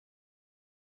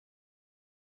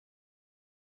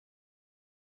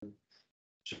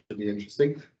should be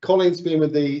interesting. Colin's been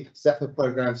with the Zephyr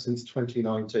program since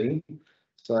 2019,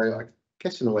 so I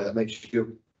guess in a way that makes you a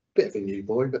bit of a new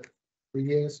boy, but 3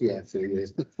 years? Yeah, 2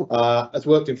 years. Has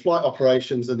worked in flight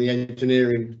operations and the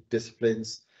engineering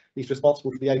disciplines. He's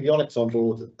responsible for the avionics on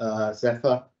board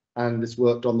Zephyr and has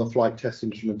worked on the flight test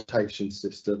instrumentation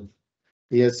system.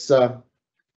 He has,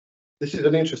 this is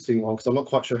an interesting one because I'm not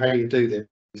quite sure how you do this.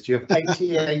 You have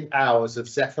 88 hours of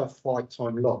Zephyr flight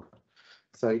time log.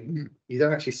 So you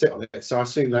don't actually sit on it. So I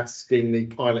assume that's being the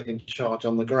pilot in charge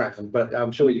on the ground, but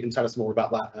I'm sure you can tell us more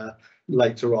about that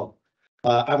later on.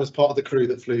 And was part of the crew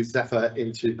that flew Zephyr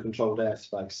into controlled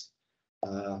airspace.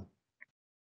 Prior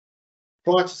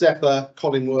to Zephyr,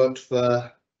 Colin worked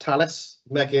for Thales,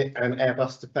 Meggitt and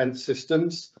Airbus Defence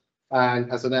Systems, and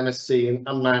has an MSc in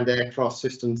Unmanned Aircraft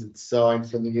Systems and Design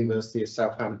from the University of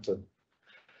Southampton.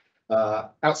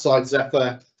 Outside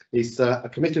Zephyr, he's a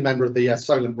committed member of the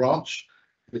Solent branch,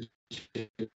 which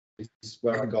is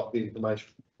where I got the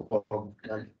information from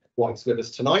White's with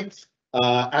us tonight,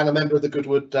 and a member of the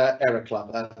Goodwood Aero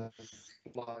Club.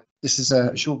 This is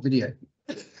a short video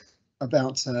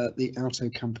about the Alto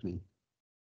company.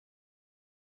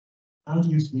 How do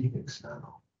you see things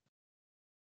now?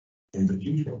 In the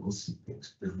future, we'll see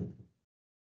things differently.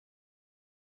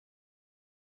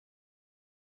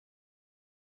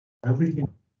 Everything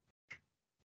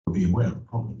will be aware of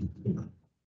problems.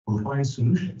 We'll find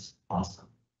solutions faster.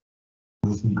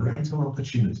 We'll see greater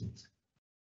opportunities,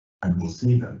 and we'll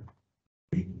see them.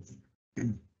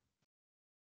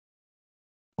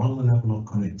 One level of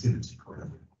connectivity for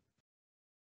everyone.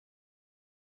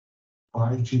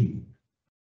 5G,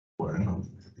 wherever we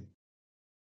be.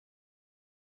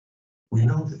 We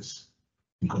know this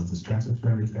because the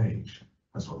stratospheric age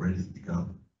has already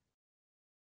begun.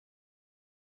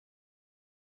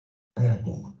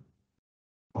 Airborne,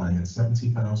 flying at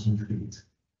 70,000 feet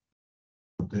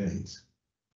for days,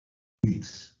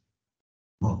 weeks,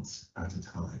 months at a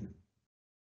time,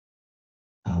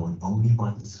 powered only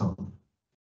by the sun,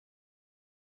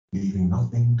 leaving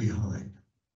nothing behind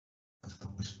but the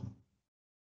whisper.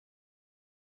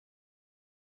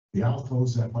 The Alto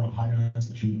Zephyr high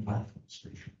altitude platform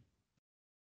station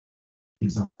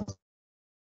is on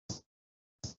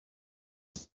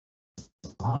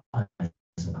our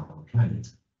planet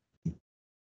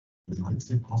with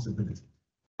limited possibility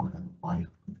for wide.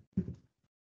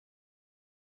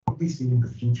 What we see in the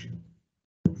future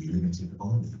will be limited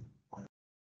only by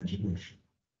imagination.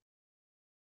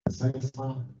 A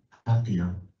safer,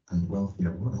 happier, and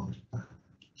wealthier world.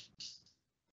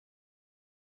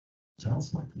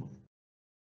 Sounds like one.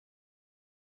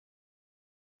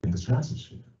 In the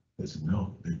stratosphere, there's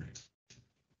no limit.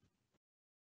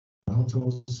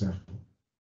 Alto Zephyr,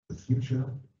 the future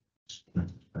is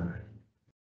stratospheric.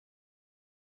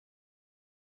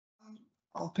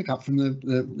 I'll pick up from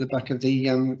the back of the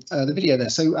video there.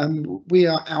 So we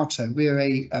are Alto. We're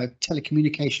a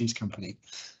telecommunications company.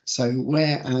 So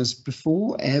whereas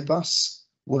before Airbus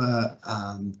were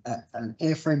an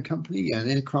airframe company, an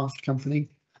aircraft company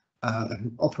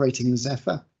operating the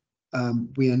Zephyr,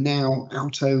 we are now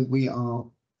Alto. We are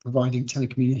providing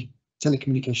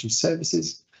telecommunication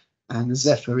services, and the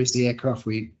Zephyr is the aircraft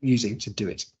we're using to do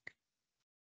it.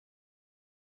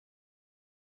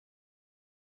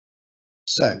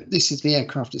 So this is the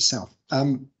aircraft itself.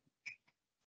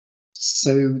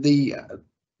 So the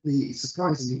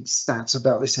surprising stats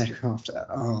about this aircraft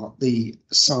are the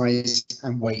size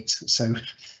and weight. So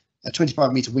a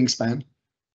 25-meter wingspan,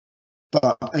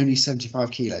 but only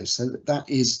 75 kilos. So that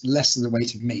is less than the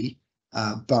weight of me,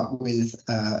 but with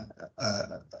a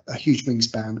huge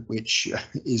wingspan, which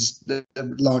is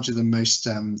larger than most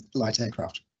light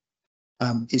aircraft.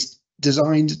 It's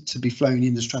designed to be flown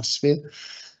in the stratosphere.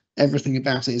 Everything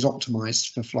about it is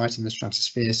optimized for flight in the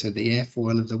stratosphere. So the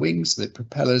airfoil of the wings, the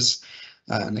propellers,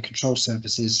 and the control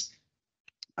surfaces,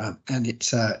 and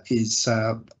it is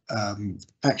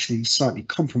actually slightly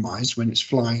compromised when it's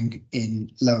flying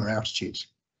in lower altitudes.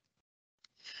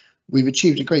 We've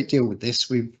achieved a great deal with this.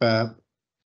 We've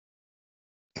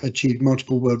achieved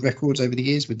multiple world records over the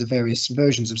years with the various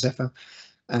versions of Zephyr,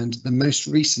 and the most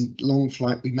recent long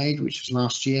flight we made, which was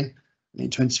last year in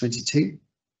 2022,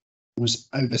 was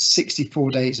over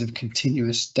 64 days of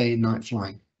continuous day and night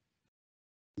flying.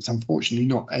 It's unfortunately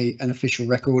not an official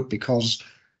record because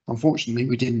unfortunately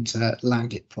we didn't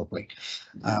land it properly,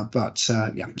 but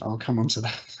yeah, I'll come on to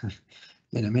that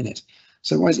in a minute.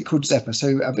 So why is it called Zephyr?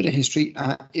 So a bit of history.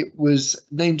 It was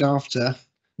named after,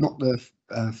 not the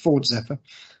Ford Zephyr,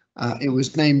 it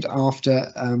was named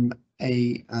after an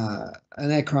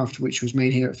aircraft which was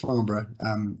made here at Farnborough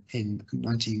in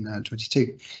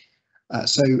 1922.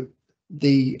 So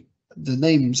the the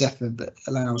name Zephyr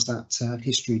allows that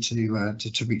history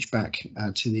to reach back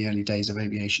to the early days of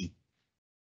aviation.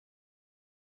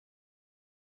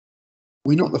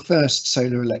 We're not the first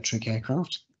solar electric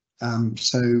aircraft.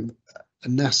 So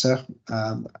NASA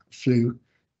flew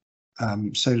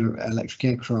solar electric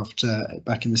aircraft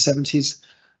back in the 70s.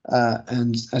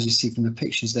 And as you see from the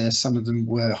pictures there, some of them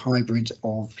were hybrid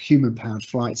of human-powered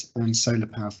flight and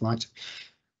solar-powered flight.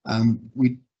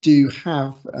 We do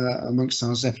have amongst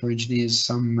our Zephyr engineers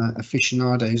some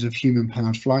aficionados of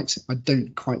human-powered flight. I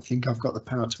don't quite think I've got the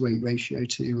power-to-weight ratio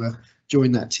to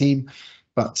join that team,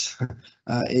 but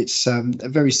it's a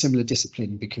very similar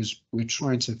discipline because we're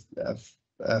trying to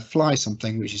fly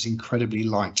something which is incredibly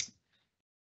light.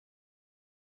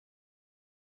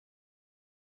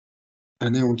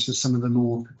 And now onto some of the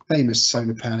more famous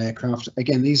solar-powered aircraft.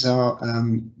 Again, these are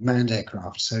manned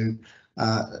aircraft. So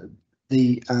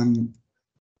the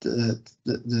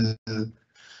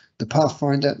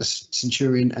Pathfinder, the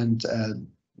Centurion, and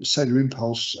Solar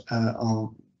Impulse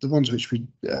are the ones which we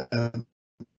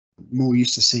more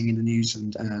used to seeing in the news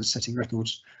and setting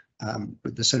records.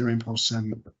 With the Solar Impulse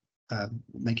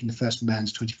making the first manned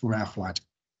 24-hour flight.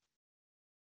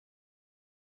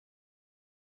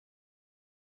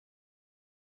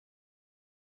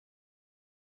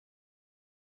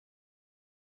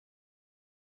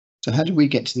 So how did we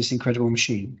get to this incredible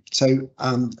machine? So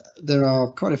there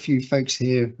are quite a few folks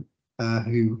here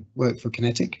who work for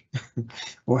Kinetic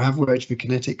or have worked for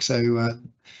Kinetic. So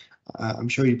I'm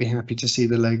sure you'd be happy to see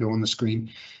the logo on the screen.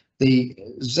 The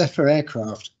Zephyr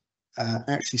aircraft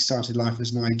actually started life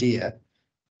as an idea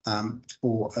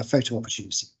for a photo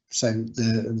opportunity. So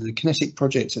the Kinetic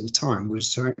project at the time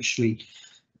was to actually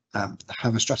have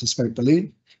a stratospheric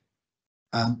balloon.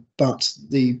 But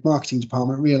the marketing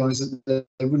department realised that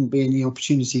there wouldn't be any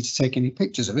opportunity to take any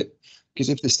pictures of it, because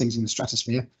if this thing's in the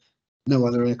stratosphere, no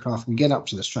other aircraft can get up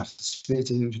to the stratosphere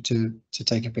to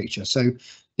take a picture. So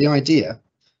the idea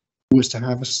was to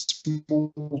have a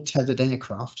small tethered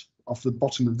aircraft off the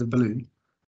bottom of the balloon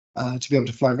to be able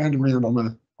to fly round and round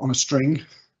on a string,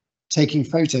 taking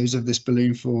photos of this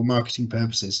balloon for marketing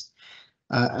purposes.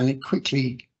 And it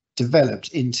quickly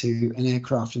developed into an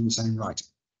aircraft in its own right.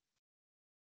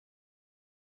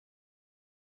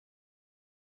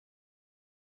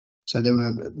 So there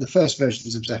were the first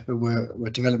versions of Zephyr were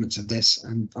developments of this,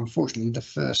 and unfortunately the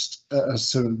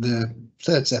the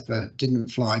third Zephyr didn't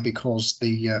fly because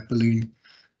the balloon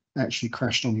actually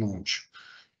crashed on launch.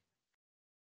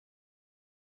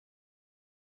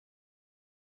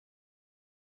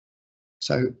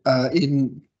 So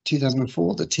in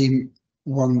 2004, the team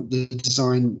won the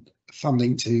design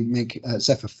funding to make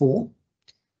Zephyr 4.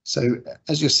 So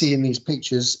as you'll see in these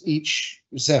pictures, each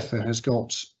Zephyr has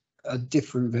got a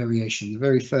different variation. The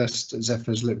very first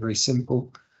Zephyrs look very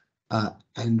simple,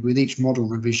 and with each model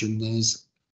revision, there's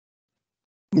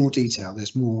more detail.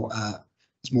 There's more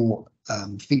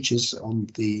features on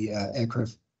the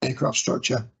aircraft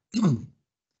structure,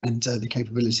 and the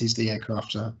capabilities of the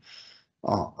aircraft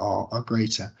are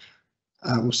greater.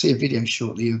 We'll see a video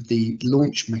shortly of the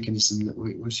launch mechanism that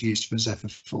was used for Zephyr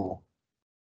 4.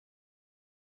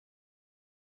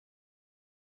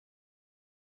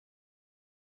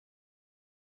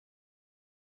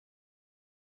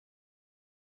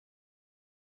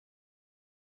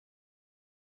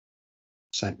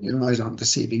 So your eyes aren't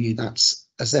deceiving you. That's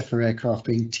a Zephyr aircraft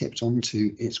being tipped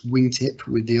onto its wingtip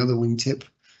with the other wingtip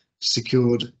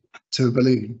secured to a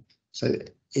balloon. So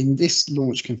in this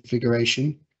launch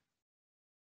configuration,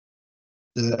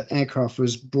 the aircraft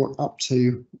was brought up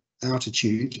to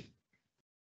altitude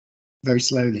very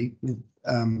slowly, with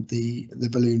the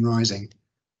balloon rising.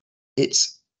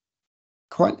 It's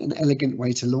quite an elegant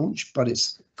way to launch, but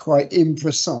it's quite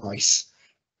imprecise.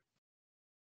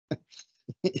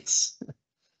 It's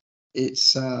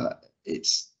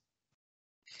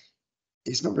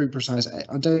not very precise.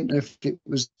 I don't know if it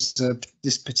was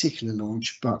this particular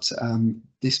launch, but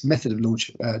this method of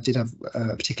launch did have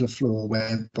a particular flaw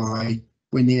whereby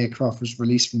when the aircraft was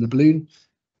released from the balloon,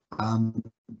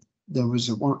 there was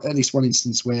at least one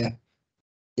instance where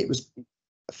it was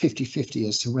 50-50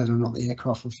 as to whether or not the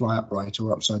aircraft would fly upright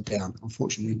or upside down.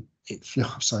 Unfortunately, it flew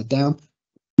upside down.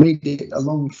 Made it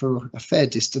along for a fair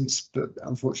distance, but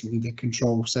unfortunately the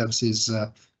control services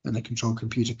and the control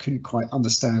computer couldn't quite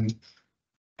understand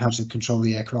how to control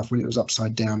the aircraft when it was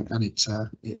upside down, and it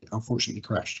unfortunately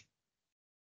crashed.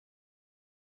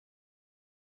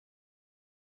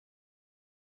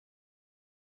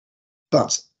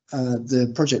 But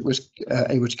the project was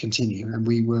able to continue, and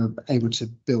we were able to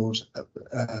build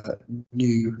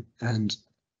new and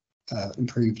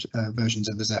improved versions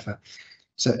of the Zephyr.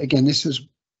 So again, this was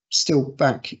still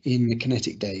back in the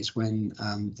kinetic days when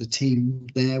the team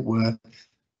there were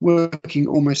working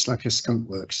almost like a skunk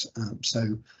works.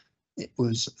 So it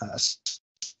was a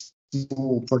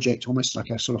small project, almost like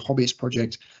a sort of hobbyist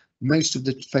project. Most of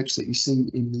the folks that you see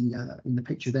in the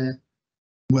picture there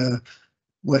were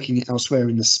working elsewhere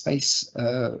in the space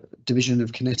division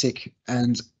of Kinetic,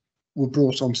 and were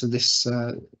brought onto this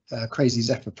crazy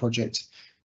Zephyr project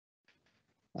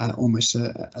almost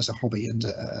as a hobby and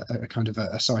a kind of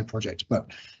a side project. But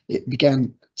it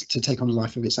began to take on a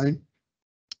life of its own.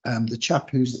 The chap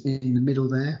who's in the middle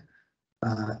there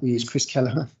is Chris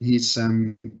Kelleher. He's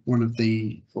one of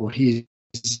the, or he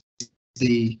is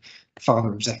the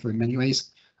father of Zephyr in many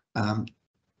ways.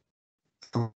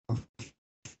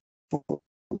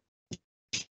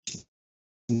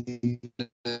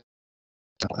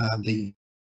 The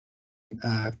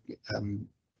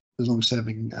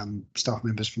long-serving staff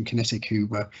members from Kinetic who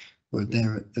were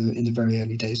there in the very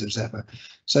early days of Zephyr.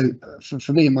 So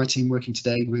for me and my team working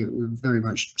today, we're very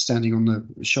much standing on the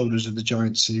shoulders of the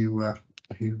giants who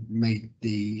made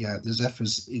the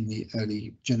Zephyrs in the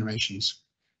early generations.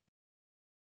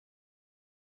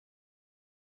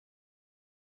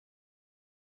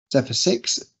 Zephyr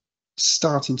 6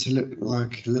 starting to look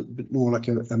like a little bit more like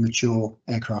a mature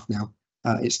aircraft now.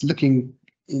 It's looking,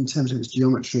 in terms of its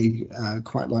geometry,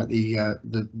 quite like the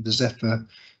Zephyr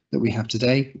that we have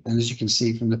today. And as you can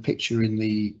see from the picture in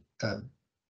the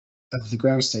of the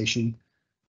ground station,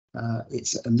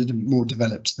 it's a little more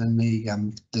developed than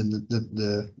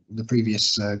the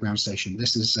previous ground station.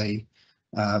 This is a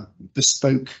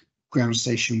bespoke ground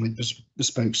station with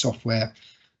bespoke software,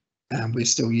 and we're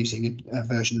still using a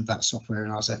version of that software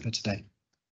in our Zephyr today.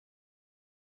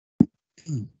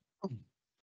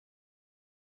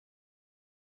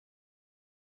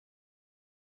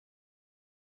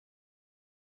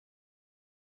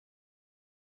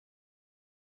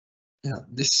 Now,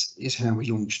 this is how we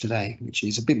launch today, which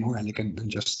is a bit more elegant than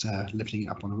just lifting it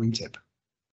up on a wingtip.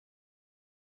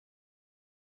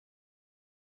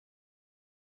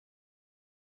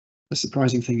 The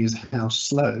surprising thing is how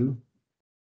slow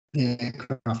the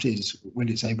aircraft is when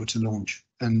it's able to launch.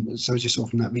 And so as you saw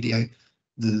from that video,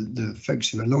 the folks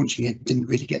who are launching it didn't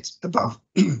really get above,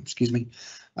 excuse me,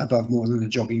 above more than a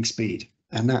jogging speed.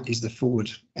 And that is the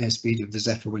forward airspeed of the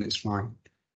Zephyr when it's flying.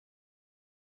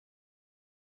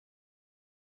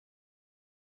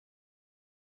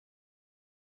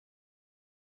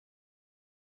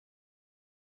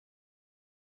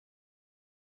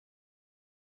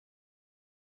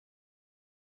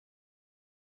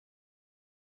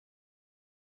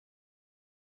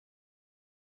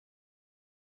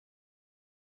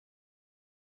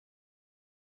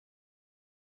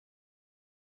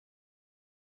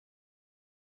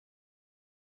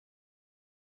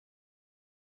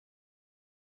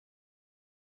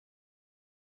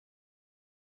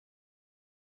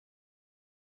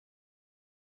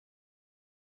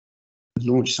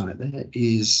 The launch site there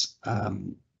is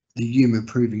the Yuma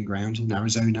Proving Ground in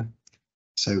Arizona.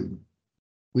 So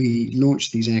we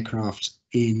launch these aircraft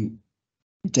in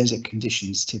desert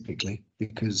conditions typically,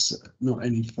 because not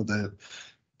only for the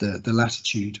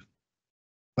latitude,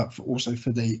 but also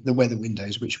for the weather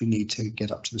windows which we need to get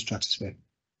up to the stratosphere.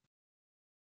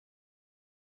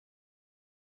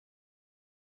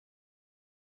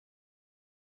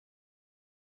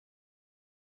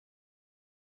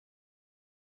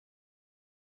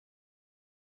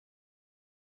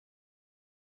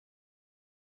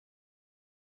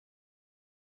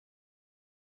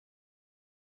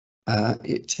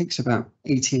 It takes about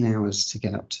 18 hours to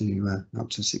get up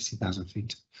to 60,000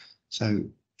 feet. So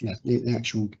yeah, the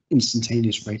actual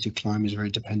instantaneous rate of climb is very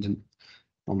dependent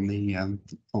on the on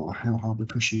how hard we're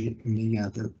pushing it in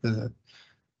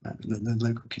the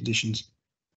local conditions.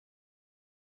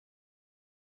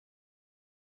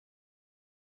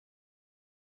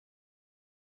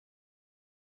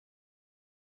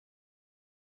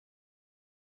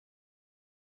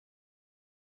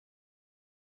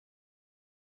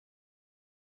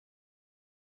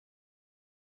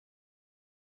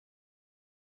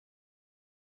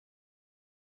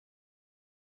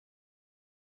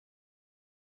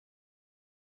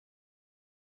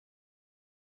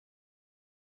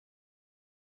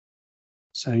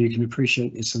 So you can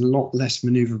appreciate it's a lot less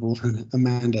maneuverable than a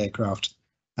manned aircraft.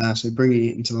 So bringing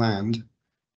it into land,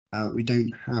 we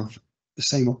don't have the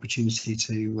same opportunity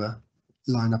to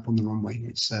line up on the runway.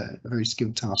 It's a very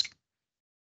skilled task.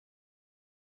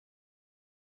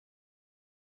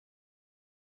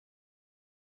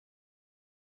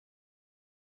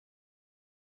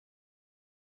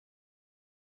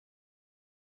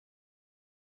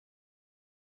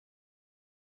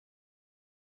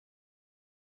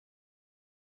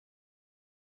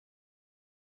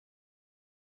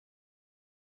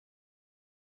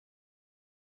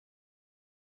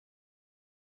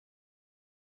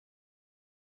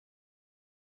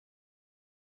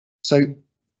 So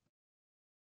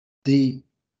the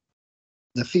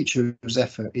feature of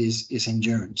Zephyr is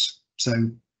endurance. So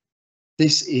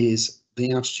this is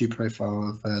the altitude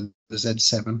profile of the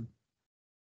Z7.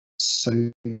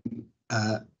 So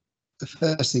the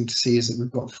first thing to see is that we've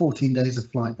got 14 days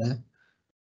of flight there.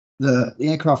 The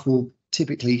aircraft will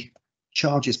typically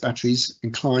charge its batteries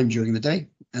and climb during the day,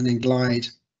 and then glide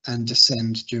and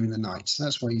descend during the night. So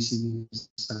that's why you see these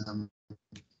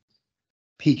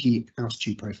peaky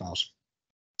altitude profiles.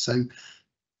 So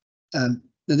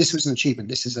this was an achievement.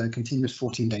 This is a continuous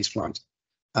 14 days flight.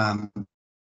 But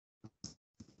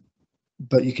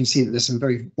you can see that there's some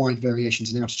very wide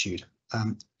variations in altitude.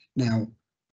 Now,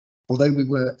 although we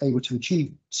were able to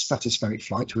achieve stratospheric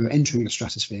flight, we were entering the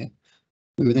stratosphere,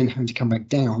 we were then having to come back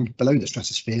down below the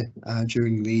stratosphere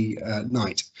during the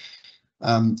night.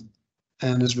 And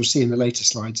as we'll see in the later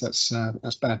slides, that's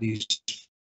bad news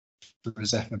for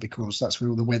Zephyr, because that's where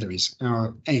all the weather is.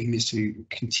 Our aim is to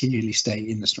continually stay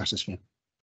in the stratosphere.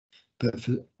 But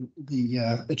for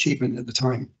the achievement at the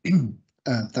time,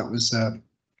 that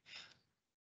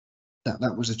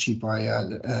was achieved by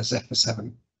Zephyr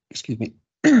 7. Excuse me.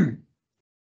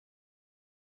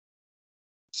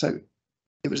 So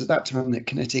it was at that time that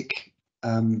Kinetic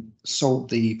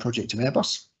sold the project to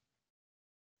Airbus,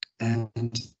 and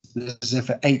the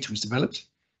Zephyr 8 was developed.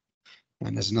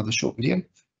 And there's another short video.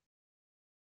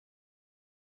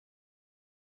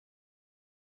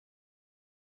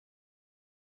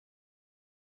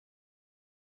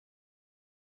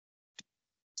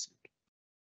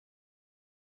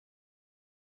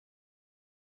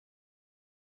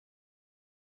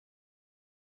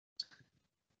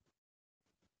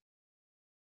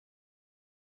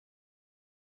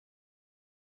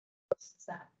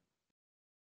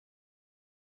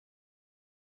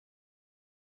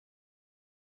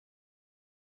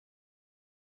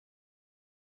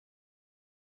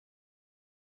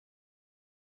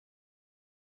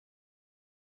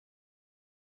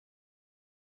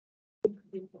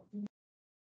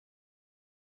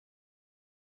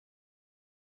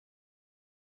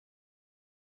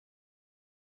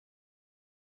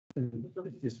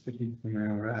 This is footage from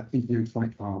our engineering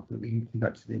flight trial that we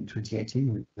conducted in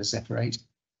 2018 with the Zephyr 8.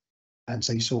 And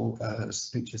so you saw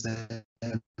pictures there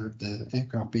of the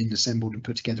aircraft being assembled and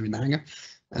put together in the hangar,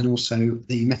 and also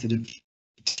the method of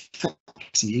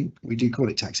taxiing. We do call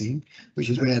it taxiing, which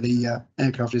is where the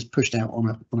aircraft is pushed out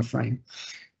on a frame.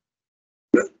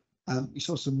 You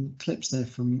saw some clips there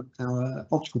from our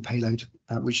optical payload,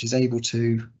 which is able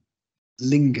to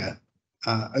linger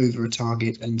over a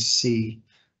target and see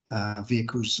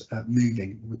vehicles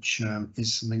moving, which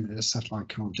is something that a satellite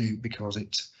can't do because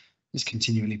it is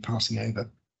continually passing over.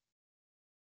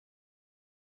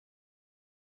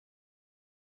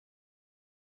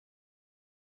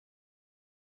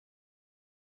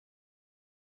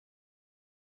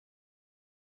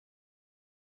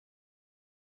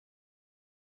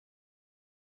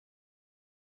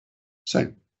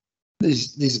 So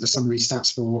these are the summary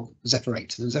stats for Zephyr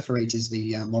 8. The Zephyr 8 is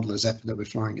the model of Zephyr that we're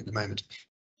flying at the moment.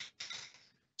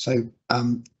 So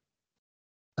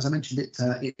as I mentioned,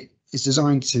 it is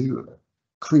designed to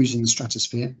cruise in the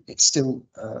stratosphere. It still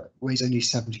weighs only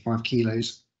 75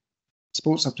 kilos,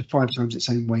 supports up to 5 times its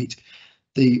own weight.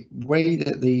 The way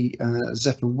that the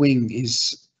Zephyr wing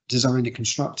is designed and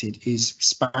constructed is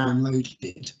span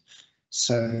loaded.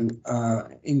 So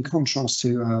in contrast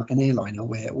to an airliner,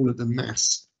 where all of the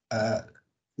mass that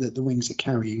the wings are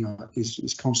carrying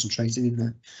is concentrated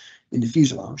in the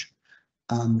fuselage.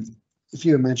 If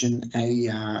you imagine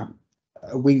a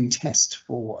wing test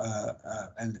for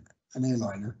an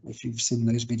airliner, if you've seen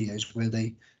those videos where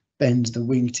they bend the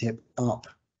wingtip up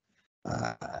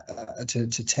to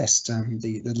test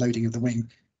the loading of the wing,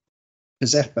 the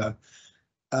Zephyr,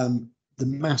 the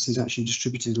mass is actually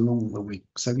distributed along the wing,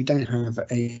 so we don't have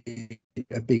a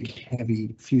big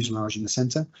heavy fuselage in the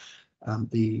centre.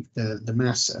 The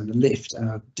mass and the lift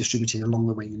are distributed along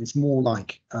the wing, and it's more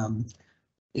like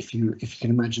if you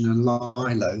can imagine a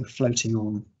lilo floating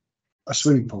on a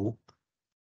swimming pool.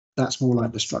 That's more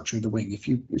like the structure of the wing. If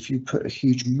you put a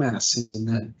huge mass in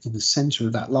the centre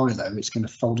of that lilo, it's going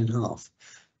to fold in half.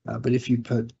 But if you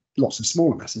put lots of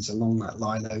smaller masses along that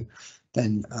lilo,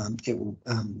 then it will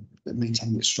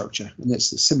maintain its structure, and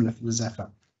it's similar for the Zephyr.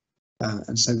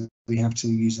 And so we have to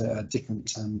use a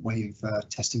different way of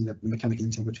testing the mechanical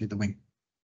integrity of the wing.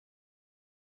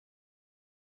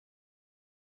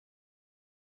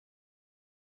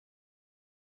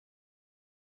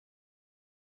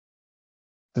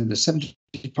 So the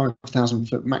 75,000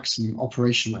 foot maximum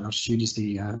operational altitude is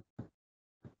the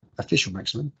official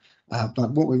maximum,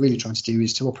 but what we're really trying to do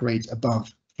is to operate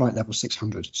above flight level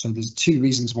 600. So there's two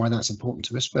reasons why that's important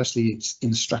to us. Firstly, it's in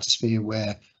the stratosphere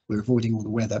where we're avoiding all the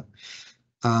weather,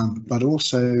 but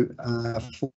also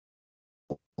for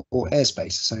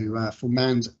airspace. So for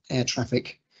manned air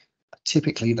traffic,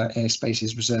 typically that airspace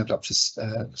is reserved up to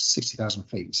 60,000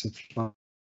 feet. So flight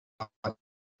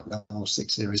level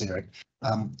 600.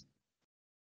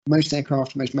 Most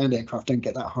manned aircraft don't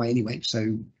get that high anyway.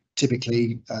 So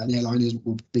typically an airline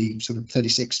will be sort of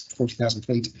 40,000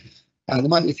 feet. There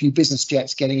might be a few business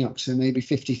jets getting up to maybe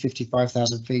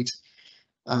 55,000 feet.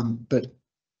 But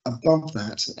above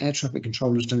that, air traffic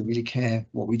controllers don't really care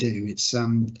what we do. It's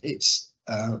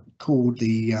called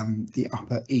the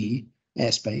upper E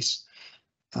airspace,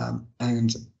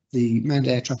 and the manned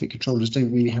air traffic controllers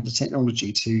don't really have the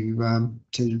technology to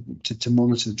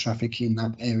monitor the traffic in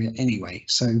that area anyway.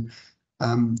 So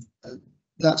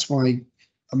that's why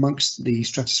amongst the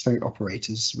stratospheric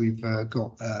operators, we've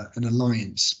got an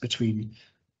alliance between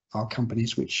our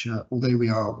companies, which although we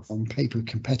are on paper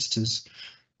competitors,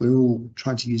 we're all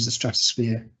trying to use the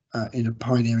stratosphere in a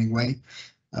pioneering way.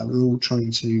 We're all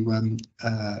trying to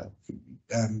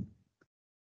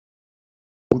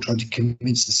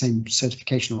convince the same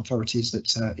certification authorities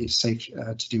that it's safe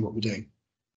to do what we're doing.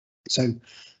 So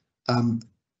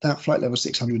that flight level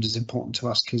 600 is important to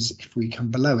us, because if we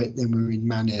come below it, then we're in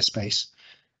manned airspace,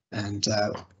 and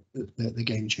the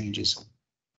game changes.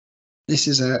 This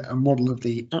is a model of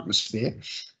the atmosphere.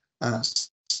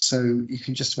 So you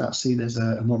can just about see there's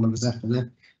a model of the Zephyr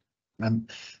there.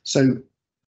 So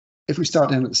if we start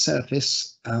down at the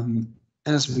surface,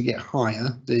 as we get higher,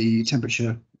 the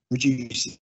temperature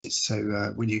reduces.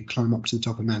 So when you climb up to the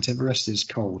top of Mount Everest, it's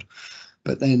cold.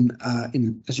 But then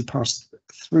as you pass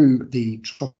through the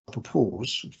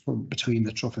tropopause from between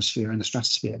the troposphere and the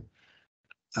stratosphere,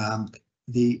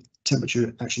 the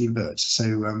temperature actually inverts.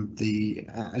 So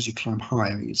as you climb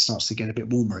higher, it starts to get a bit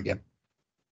warmer again.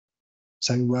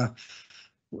 So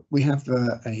we have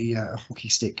a hockey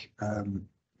stick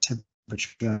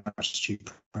temperature altitude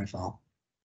profile.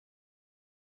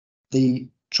 The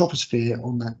troposphere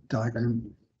on that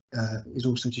diagram is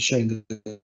also to show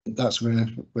that that's where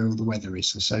all the weather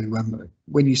is. So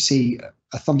when you see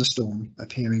a thunderstorm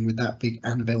appearing with that big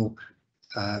anvil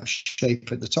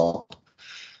shape at the top,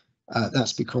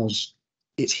 that's because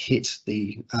it's hit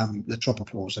the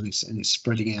tropopause and it's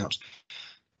spreading out.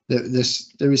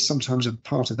 There is sometimes a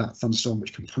part of that thunderstorm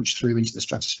which can punch through into the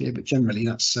stratosphere, but generally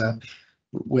that's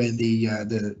where the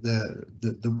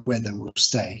weather will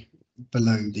stay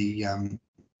below the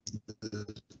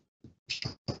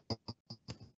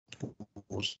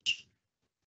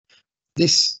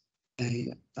this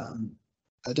a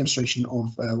demonstration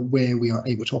of where we are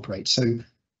able to operate. So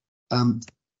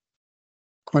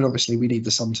quite obviously we need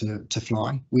the sun to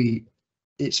fly.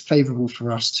 It's favourable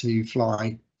for us to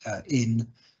fly in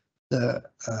the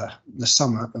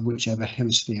summer of whichever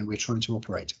hemisphere we're trying to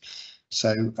operate.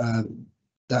 So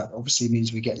that obviously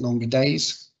means we get longer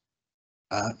days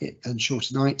and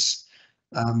shorter nights,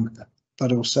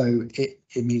 but also it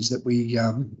means that we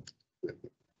are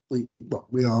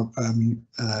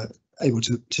able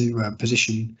to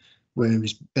position where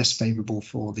is best favourable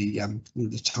for the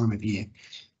time of year.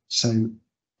 So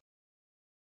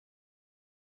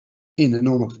in the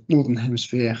northern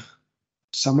hemisphere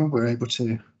summer, we're able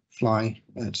to fly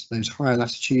at those higher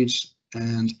latitudes,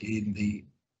 and in the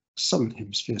southern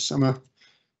hemisphere summer,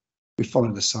 we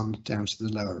follow the sun down to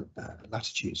the lower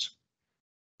latitudes.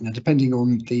 Now, depending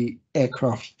on the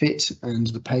aircraft fit and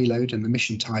the payload and the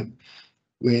mission type,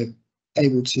 we're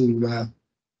able to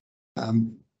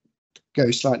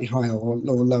go slightly higher or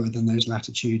lower than those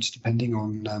latitudes, depending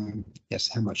on yes,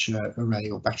 how much array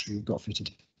or battery we've got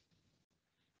fitted.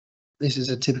 This is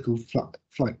a typical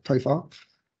flight profile.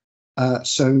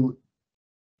 So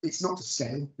it's not to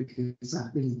scale, because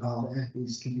that milling part there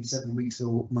can be 7 weeks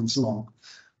or months long.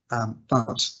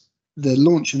 But the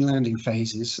launch and landing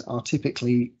phases are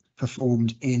typically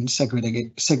performed in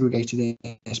segregated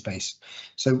airspace.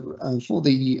 So for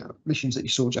the missions that you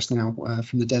saw just now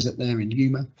from the desert there in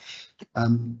Yuma,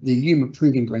 the Yuma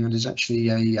Proving Ground is actually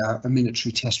a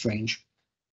military test range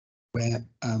where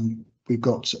we've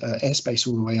got airspace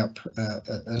all the way up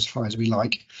as high as we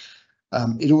like.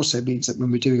 It also means that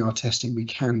when we're doing our testing, we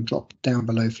can drop down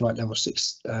below flight level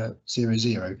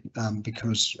 600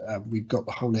 because we've got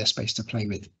the whole airspace to play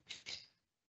with.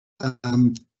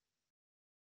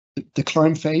 The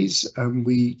climb phase,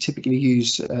 we typically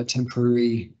use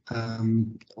temporary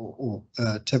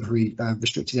temporary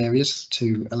restricted areas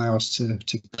to allow us to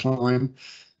climb.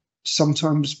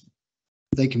 Sometimes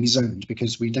they can be zoned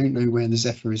because we don't know where the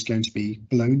Zephyr is going to be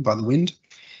blown by the wind.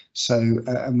 So,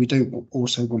 and we don't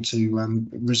also want to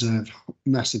reserve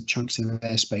massive chunks of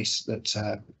airspace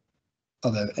that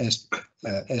other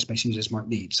airspace users might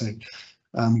need. So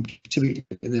typically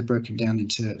they're broken down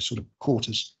into sort of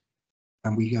quarters,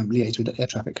 and we liaise with the air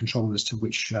traffic control as to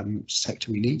which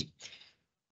sector we need.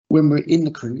 When we're in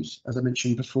the cruise, as I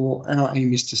mentioned before, our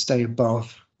aim is to stay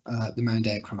above the manned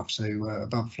aircraft, so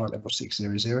above flight level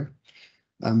 600.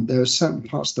 There are certain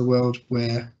parts of the world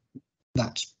where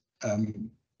that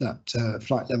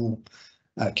flight level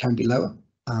can be lower,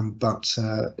 but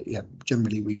yeah,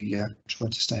 generally we try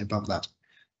to stay above that.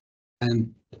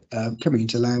 And coming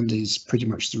into land is pretty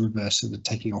much the reverse of the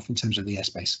taking off in terms of the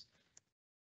airspace.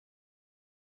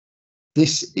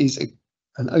 This is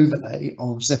an overlay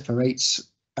of Zephyr 8's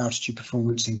altitude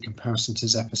performance in comparison to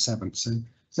Zephyr 7. So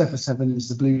Zephyr 7 is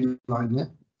the blue line there,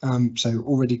 so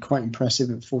already quite impressive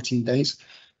at 14 days.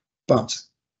 But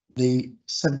the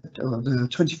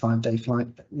 25-day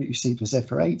flight that you see for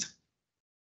Zephyr 8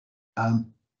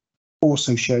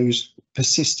 also shows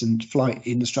persistent flight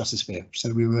in the stratosphere.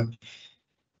 So we were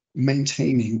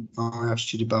maintaining our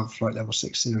altitude above flight level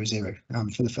 600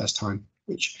 for the first time,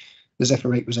 which the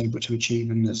Zephyr 8 was able to achieve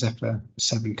and the Zephyr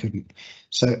 7 couldn't.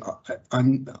 So I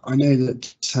know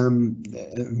that,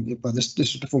 well, this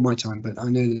was before my time, but I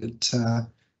know that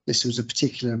this was a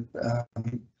particular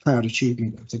proud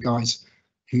achievement of the guys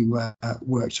who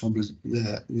worked on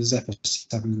the Zephyr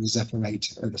 7 and the Zephyr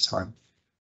 8 at the time.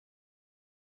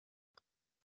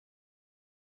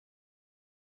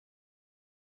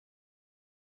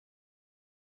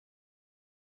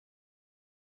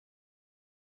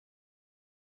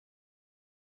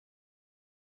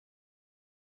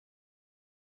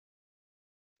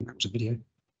 That was a video.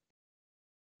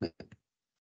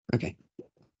 Okay.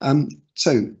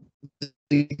 So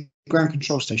the ground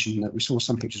control station that we saw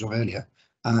some pictures of earlier,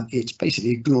 it's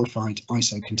basically a glorified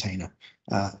ISO container,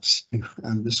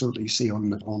 and the sort that you see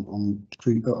on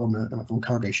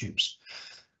cargo ships.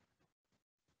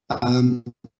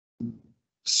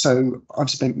 So I've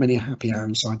spent many a happy hour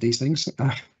inside these things,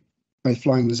 both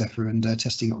flying the Zephyr and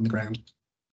testing it on the ground.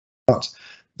 But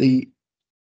the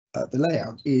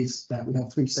layout is that we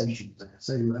have 3 stations there.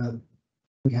 So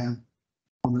we have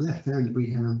on the left hand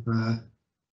we have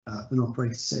an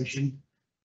operator station.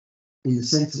 In the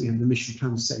centre we have the mission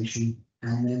plan station,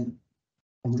 and then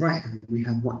on the right hand we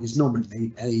have what is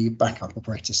nominally a backup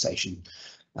operator station.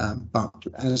 But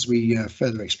as we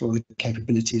further explore the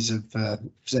capabilities of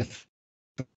Zephyr,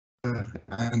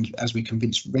 and as we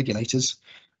convince regulators,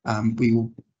 we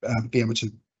will be able to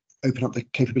open up the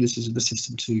capabilities of the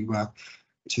system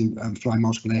to fly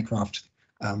multiple aircraft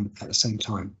at the same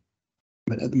time.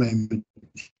 But at the moment,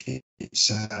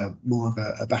 it's more of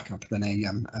a backup than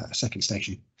a second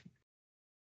station.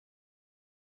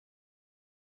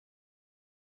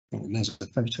 And there's a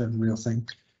photo of the real thing.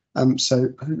 So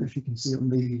I don't know if you can see on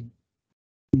the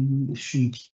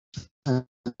mission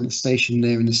station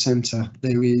there in the centre,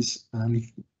 there is, can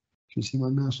you see my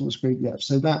mouse on the screen? Yeah,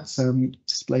 so that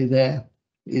display there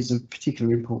is of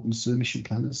particular importance to the mission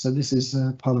planner. So this is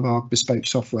part of our bespoke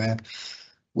software,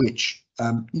 which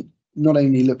not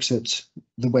only looks at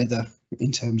the weather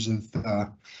in terms of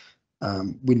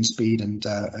wind speed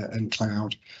and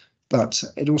cloud, but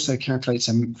it also calculates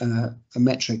a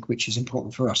metric which is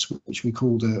important for us, which we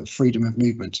call the freedom of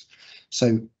movement.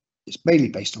 So it's mainly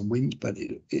based on wind, but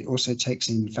it also takes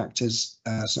in factors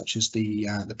such as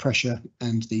the pressure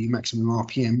and the maximum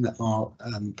RPM that our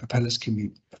propellers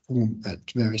can perform at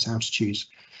various altitudes,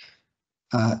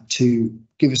 to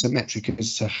give us a metric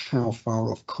as to how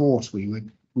far off course we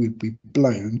would be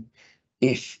blown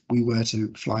if we were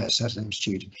to fly at a certain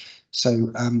altitude.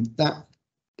 So that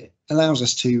allows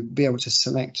us to be able to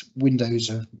select windows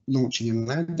of launching and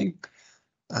landing.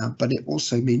 But it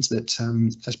also means that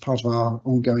as part of our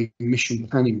ongoing mission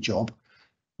planning job,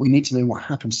 we need to know what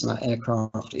happens to that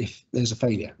aircraft if there's a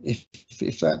failure. If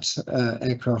that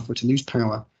aircraft were to lose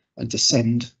power and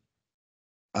descend,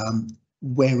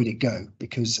 where would it go?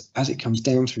 Because as it comes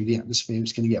down through the atmosphere,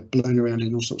 it's going to get blown around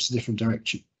in all sorts of different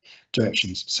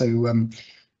directions. So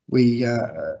we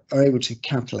are able to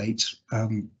calculate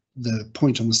the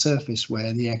point on the surface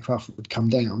where the aircraft would come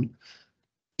down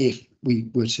if we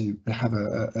were to have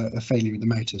a failure with the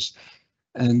motors.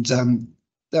 And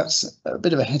that's a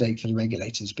bit of a headache for the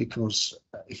regulators, because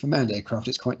if a manned aircraft,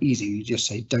 it's quite easy. You just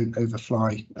say, don't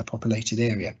overfly a populated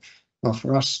area. Well,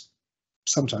 for us,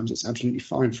 sometimes it's absolutely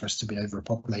fine for us to be over a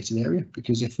populated area,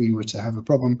 because if we were to have a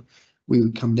problem, we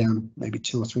would come down maybe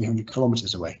 200 or 300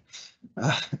 kilometers away,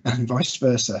 and vice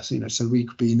versa. So, so we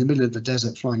could be in the middle of the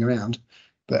desert flying around,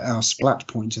 but our splat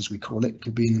point, as we call it,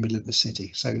 could be in the middle of the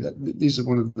city. So these are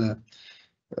one of the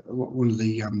one of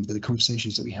the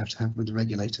conversations that we have to have with the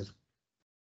regulator.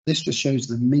 This just shows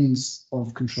the means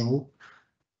of control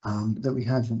that we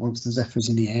have once the Zephyr's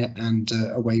in the air and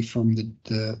away from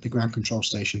the ground control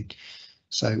station.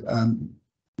 So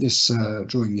this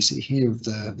drawing you see here of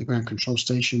the ground control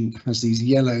station has these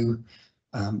yellow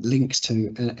links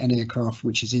to an aircraft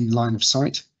which is in line of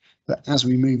sight. But as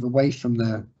we move away from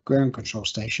the ground control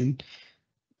station,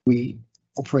 we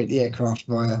operate the aircraft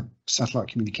via satellite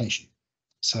communication.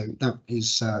 So that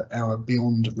is our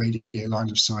beyond radio line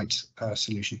of sight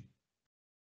solution.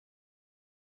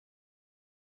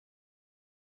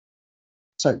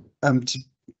 So at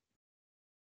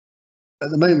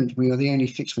the moment, we are the only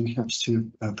fixed wing hatch to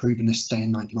have proven this day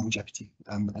and night longevity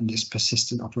and this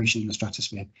persistent operation in the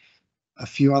stratosphere. A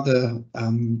few other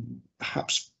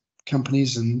perhaps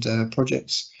companies and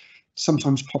projects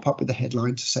sometimes pop up with a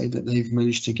headline to say that they've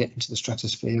managed to get into the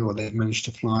stratosphere or they've managed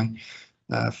to fly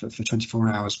for 24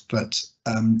 hours, but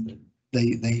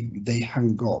they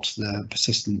haven't got the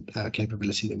persistent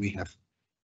capability that we have.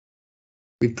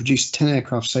 We've produced 10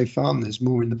 aircraft so far, and there's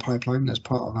more in the pipeline as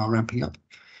part of our ramping up.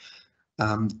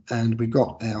 And we've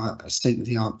got our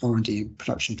state-of-the-art R&D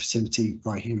production facility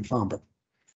right here in Farnborough.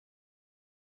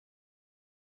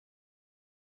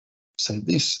 So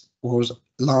this was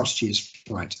last year's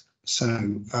flight. So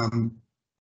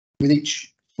with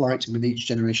each flight and with each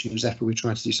generation of Zephyr, we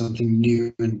tried to do something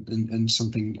new and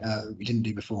something we didn't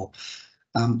do before.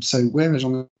 So whereas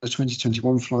on the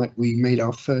 2021 flight, we made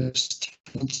our first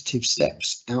tentative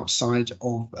steps outside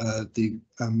of the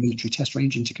military test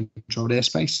range into controlled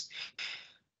airspace.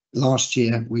 Last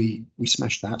year, we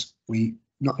smashed that. We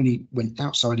not only went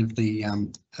outside of the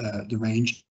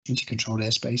range into controlled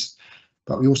airspace,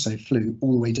 but we also flew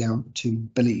all the way down to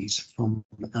Belize from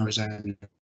Arizona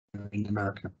in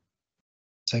America.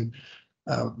 So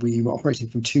we were operating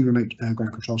from 2 remote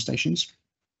ground control stations.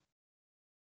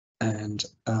 And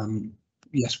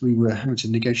yes, we were having to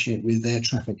negotiate with air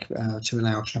traffic to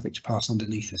allow traffic to pass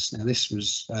underneath us. Now, this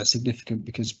was significant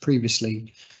because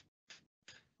previously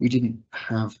we didn't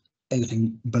have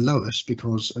anything below us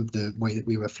because of the way that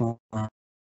we were flying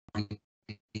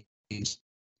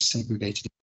segregated.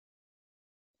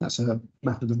 That's a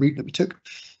map of the route that we took.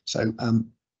 So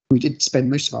we did spend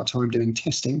most of our time doing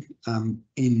testing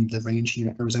in the range here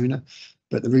at Arizona,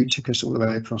 but the route took us all the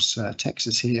way across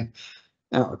Texas here,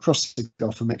 out across the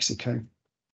Gulf of Mexico,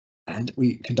 and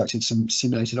we conducted some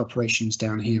simulated operations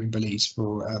down here in Belize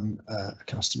for a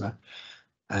customer,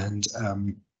 and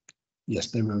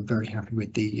yes, they were very happy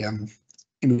with the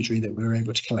imagery that we were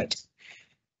able to collect.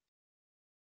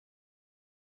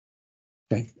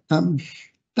 Okay,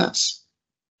 that's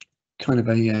kind of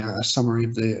a summary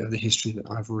of the history that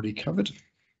I've already covered.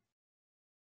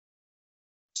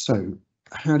 So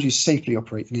how do you safely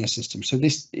operate an air system? So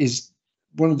this is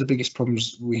one of the biggest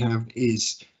problems we have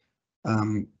is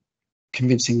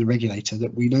convincing the regulator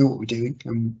that we know what we're doing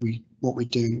and what we're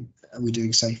doing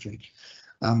safely.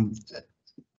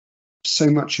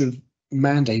 So much of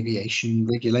manned aviation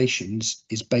regulations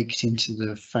is baked into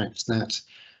the fact that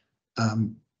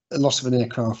the loss of an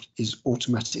aircraft is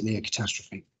automatically a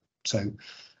catastrophe. So,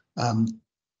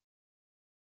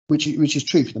 which is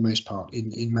true for the most part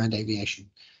in manned aviation.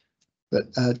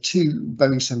 But 2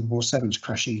 Boeing 747s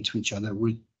crashing into each other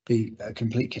would be a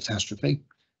complete catastrophe.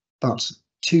 But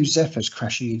 2 Zephyrs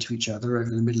crashing into each other over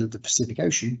the middle of the Pacific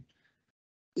Ocean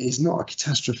is not a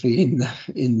catastrophe in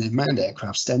the manned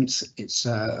aircraft sense. It's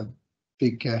a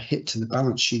big hit to the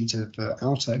balance sheet of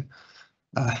Alto.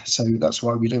 So that's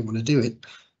why we don't want to do it.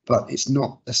 But it's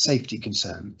not a safety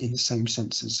concern in the same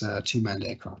sense as 2 manned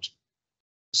aircraft.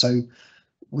 So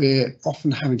we're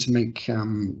often having to make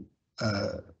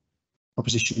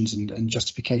propositions and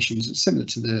justifications similar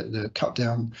to the cut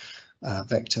down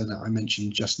vector that I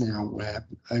mentioned just now, where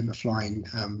overflying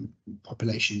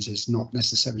populations is not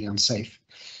necessarily unsafe.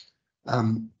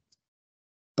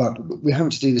 But we're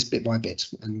having to do this bit by bit,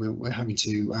 and we're having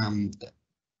to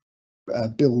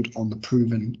build on the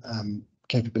proven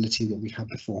capability that we've had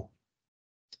before.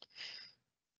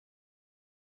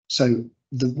 So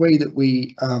the way that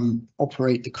we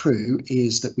operate the crew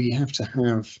is that we have to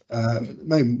have, at the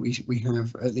moment, we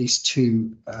have at least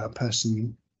 2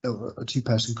 person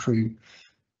crew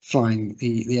flying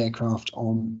the aircraft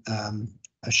on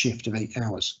a shift of 8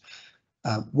 hours.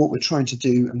 What we're trying to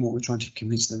do and what we're trying to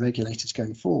convince the regulators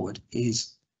going forward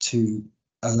is to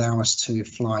allow us to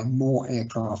fly more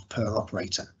aircraft per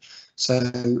operator. So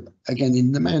again,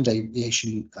 in the manned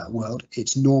aviation world,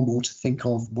 it's normal to think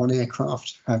of one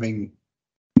aircraft having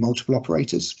multiple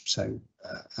operators. So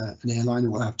an airliner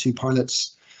will have 2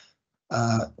 pilots.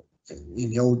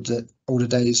 In the older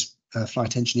days,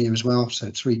 flight engineer as well, so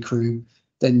 3 crew.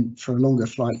 Then for a longer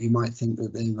flight, you might think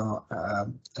that there are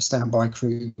a standby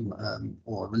crew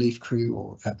or a relief crew,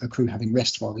 or a crew having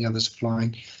rest while the others are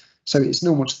flying. So it's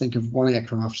normal to think of one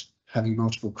aircraft having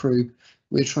multiple crew.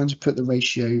 We're trying to put the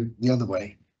ratio the other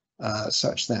way,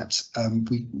 such that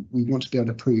we want to be able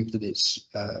to prove that it's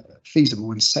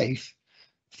feasible and safe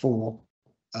for,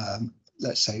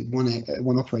 let's say,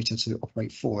 one operator to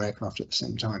operate 4 aircraft at the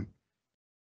same time.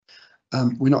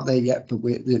 We're not there yet, but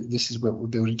this is what we're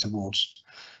building towards.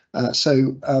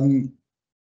 So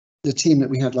the team that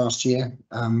we had last year,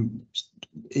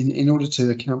 in order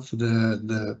to account for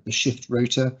the shift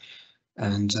rota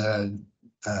and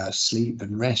sleep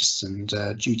and rest and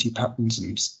duty patterns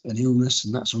and illness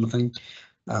and that sort of thing,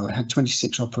 I had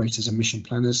 26 operators and mission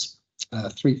planners,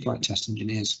 3 flight test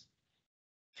engineers,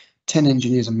 10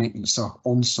 engineers and maintenance staff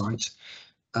on site,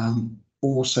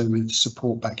 also with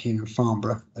support back here in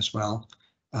Farnborough as well,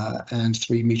 and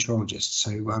 3 meteorologists. So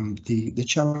the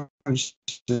challenge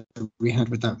that we had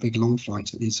with that big long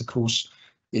flight is, of course,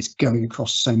 it's going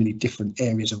across so many different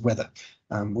areas of weather.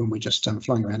 When we're just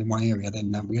flying around in one area,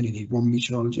 then we only need 1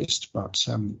 meteorologist, but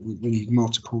we need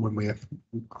multiple when we're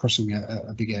crossing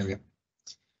a big area.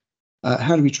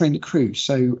 How do we train the crew?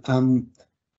 So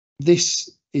this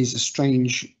is a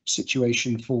strange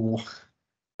situation for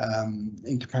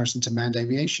in comparison to manned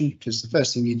aviation, because the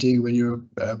first thing you do when you're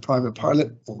a private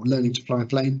pilot or learning to fly a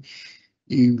plane,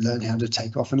 you learn how to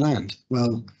take off and land.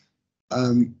 Well,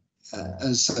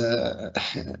 as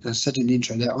said in the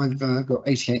intro there, I've got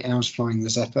 88 hours flying the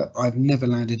Zephyr. I've never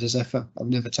landed a Zephyr. I've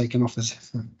never taken off a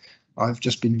Zephyr. I've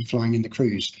just been flying in the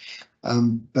cruise.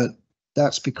 But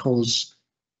that's because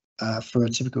for a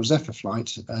typical Zephyr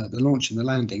flight, the launch and the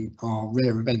landing are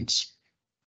rare events.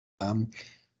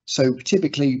 So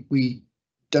typically we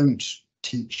don't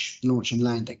teach launch and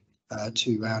landing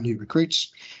to our new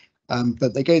recruits,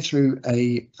 but they go through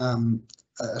a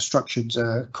structured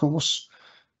course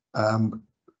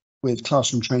with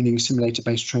classroom training,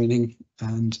 simulator-based training,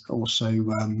 and also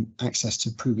access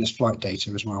to previous flight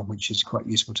data as well, which is quite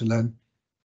useful to learn.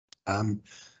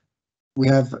 We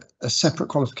have a separate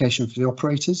qualification for the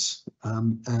operators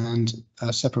and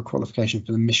a separate qualification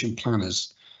for the mission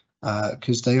planners,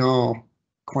 because they are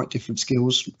quite different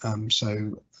skills.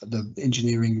 So the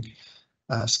engineering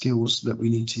skills that we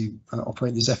need to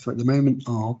operate the Zephyr at the moment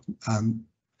are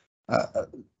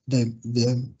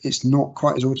it's not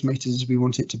quite as automated as we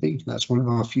want it to be. That's one of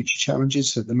our future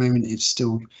challenges. At the moment, it's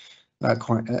still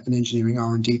quite an engineering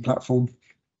R&D platform.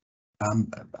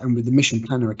 And with the Mission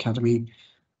Planner Academy,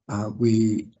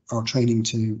 we are training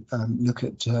to look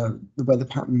at the weather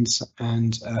patterns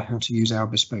and how to use our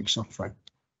bespoke software.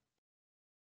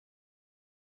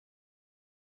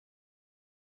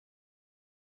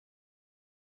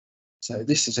 So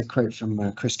this is a quote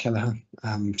from Chris Kelleher.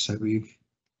 So we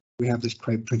have this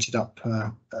quote printed up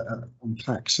on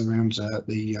plaques around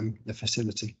the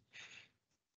facility.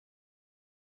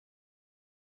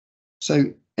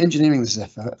 So engineering the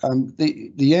Zephyr,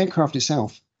 the aircraft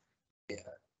itself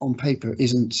on paper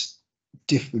isn't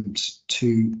different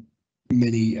to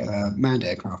many manned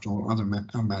aircraft or other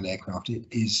unmanned aircraft. It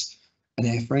is an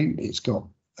airframe. It's got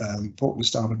port and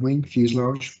starboard wing,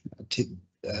 fuselage,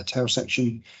 tail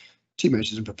section, 2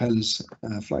 motors and propellers,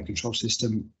 flight control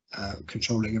system,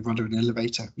 controlling a rudder and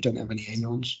elevator. We don't have any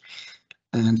ailerons,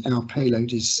 and our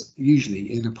payload is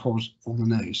usually in a pod on the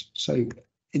nose. So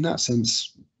in that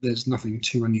sense, there's nothing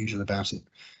too unusual about it.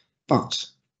 But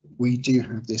we do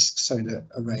have this solar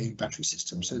array battery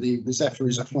system. So the Zephyr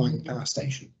is a flying power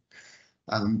station.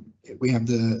 We have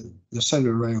the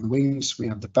solar array on the wings. We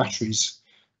have the batteries,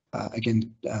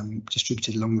 again,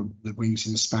 distributed along the wings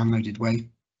in a span-loaded way.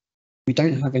 We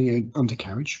don't have any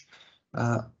undercarriage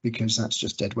because that's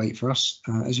just dead weight for us.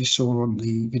 As you saw on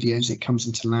the videos, it comes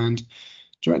into land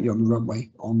directly on the runway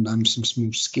on some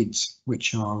small skids,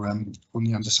 which are on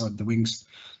the underside of the wings.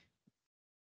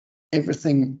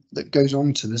 Everything that goes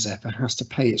on to the Zephyr has to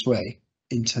pay its way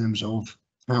in terms of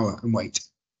power and weight.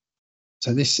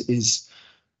 So this is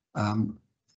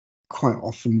quite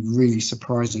often really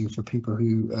surprising for people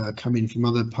who come in from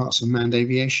other parts of manned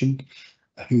aviation,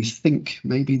 who think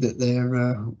maybe that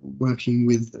they're working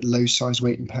with low size,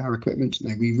 weight and power equipment.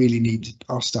 No, we really need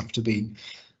our stuff to be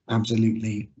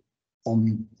absolutely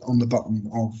on the bottom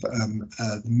of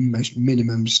the most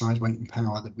minimum size, weight and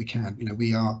power that we can. You know,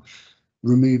 we are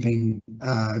removing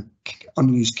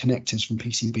unused connectors from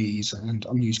PCBs and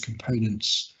unused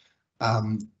components.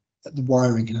 The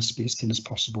wiring has to be as thin as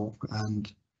possible,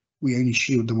 and we only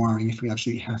shield the wiring if we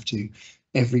absolutely have to.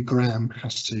 Every gram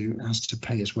has to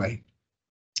pay its way.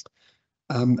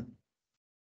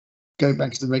 going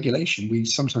back to the regulation, we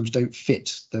sometimes don't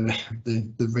fit the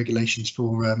regulations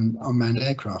for unmanned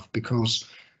aircraft, because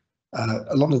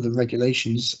a lot of the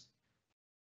regulations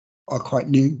are quite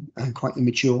new and quite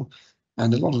immature,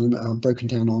 and a lot of them are broken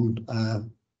down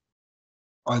on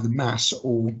either mass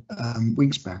or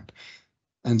wingspan.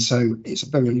 And so it's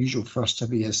very unusual for us to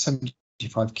be a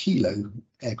 75 kilo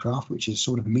aircraft, which is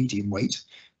sort of a medium weight,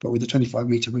 but with a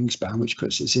 25-meter wingspan, which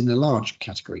puts us in a large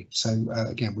category. So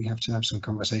again, we have to have some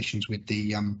conversations with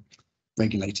the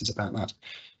regulators about that.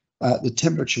 The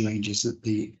temperature ranges that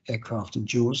the aircraft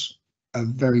endures are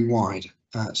very wide.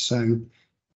 So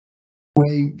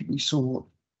where we saw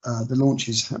the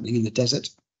launches happening in the desert,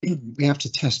 we have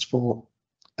to test for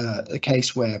a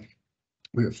case where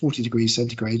we're at 40 degrees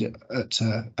centigrade at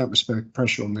atmospheric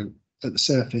pressure at the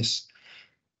surface,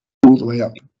 all the way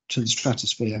up to the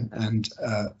stratosphere and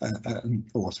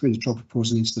or through the tropopause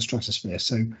and into the stratosphere.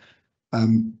 So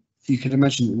you can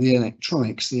imagine that the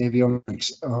electronics, the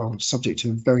avionics, are subject to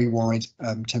a very wide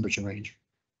temperature range.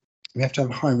 We have to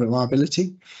have high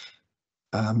reliability,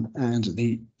 and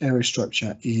the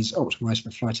aerostructure is optimized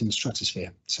for flight in the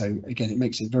stratosphere. So again, it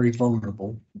makes it very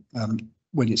vulnerable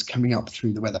when it's coming up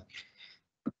through the weather.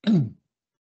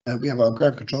 We have our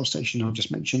ground control station I just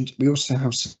mentioned. We also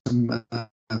have some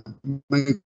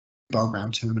mobile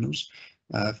ground terminals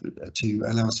to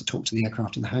allow us to talk to the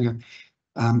aircraft in the hangar.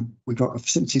 We've got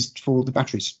facilities for the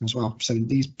batteries as well. So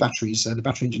these batteries, the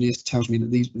battery engineer tells me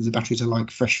that the batteries are like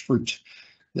fresh fruit.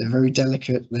 They're very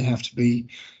delicate. They have to be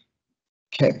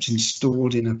kept and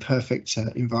stored in a perfect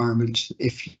environment.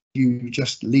 If you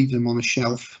just leave them on a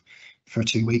shelf for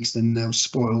 2 weeks, then they'll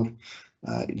spoil.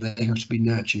 They have to be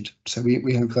nurtured. So we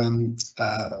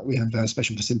have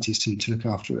special facilities to look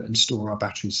after it and store our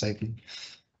batteries safely.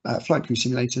 Flight crew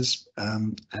simulators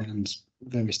and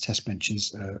various test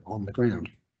benches on the ground.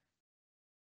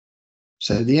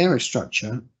 So the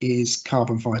aerostructure is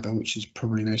carbon fibre, which is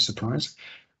probably no surprise.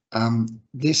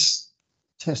 This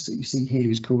test that you see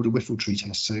here is called a whiffletree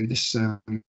test. So this,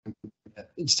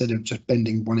 instead of just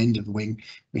bending one end of the wing,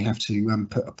 we have to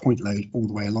put a point load all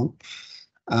the way along.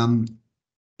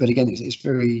 But again, it's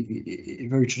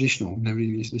very traditional.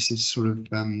 This is sort of,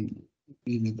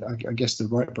 I guess the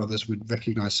Wright brothers would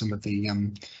recognise some of the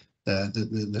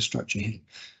structure here.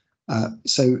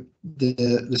 So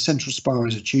the central spar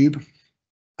is a tube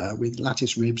with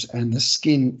lattice ribs, and the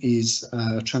skin is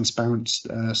a transparent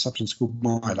substance called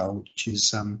mylar, which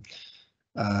is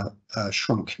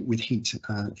shrunk with heat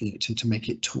to make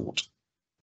it taut.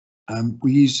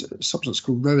 We use a substance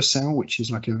called Roacell, which is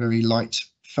like a very light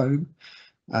foam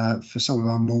for some of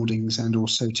our mouldings and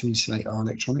also to insulate our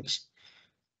electronics.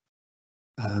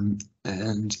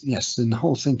 And yes, then the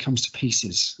whole thing comes to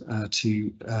pieces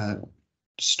to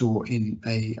store in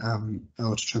a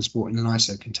or to transport in an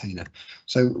ISO container.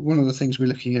 So one of the things we're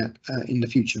looking at in the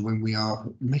future when we are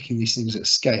making these things at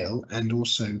scale and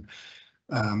also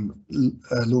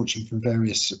launching from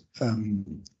various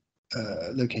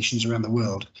locations around the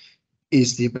world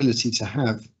is the ability to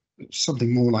have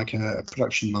something more like a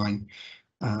production line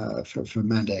for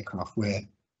manned aircraft, where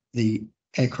the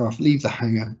aircraft leave the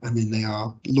hangar and then they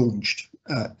are launched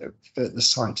at the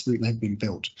site that they've been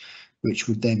built, which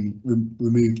would then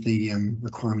remove the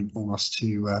requirement for us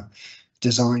to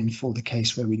design for the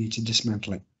case where we need to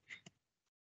dismantle it.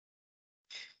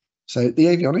 So the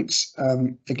avionics,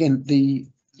 again,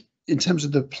 in terms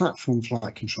of the platform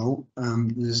flight control,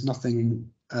 there's nothing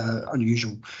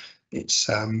unusual. It's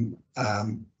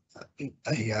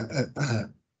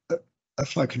a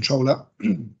flight controller,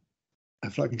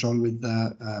 with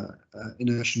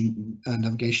inertia and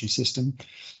navigation system.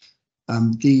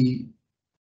 The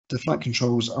flight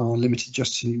controls are limited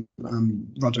just to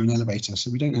rudder and elevator,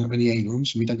 so we don't have any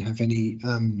ailerons. We don't have any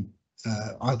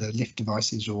either lift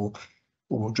devices or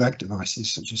drag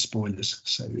devices such as spoilers.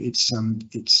 So it's a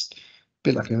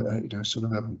bit like a sort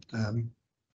of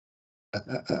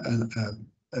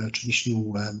a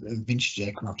traditional vintage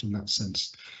aircraft in that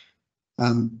sense.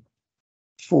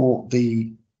 For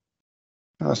the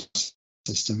power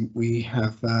system, we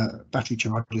have battery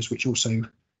chargers, which also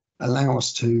allow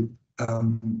us to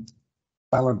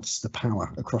balance the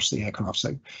power across the aircraft. So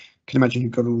you can imagine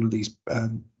you've got all of these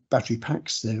battery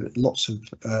packs. There are lots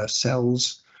of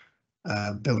cells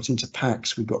built into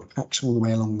packs. We've got packs all the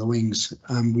way along the wings.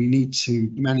 We need to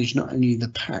manage not only the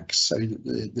packs so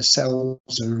that the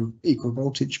cells are equal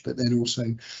voltage, but then also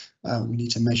we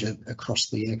need to measure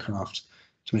across the aircraft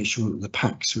to make sure that the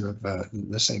packs are of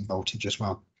the same voltage as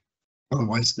well.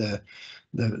 Otherwise, the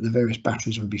various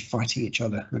batteries will be fighting each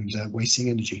other and wasting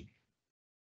energy.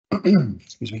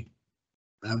 Excuse me.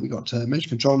 We got motor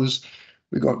controllers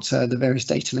We've got the various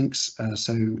data links.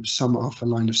 So some are for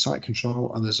line of sight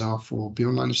control, others are for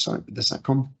beyond line of sight with the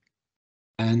SATCOM.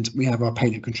 And we have our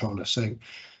payload controller. So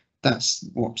that's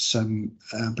what's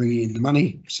bringing in the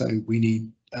money. So we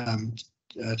need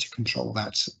to control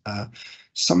that.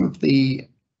 Some of the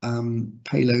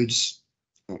payloads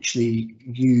actually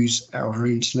use our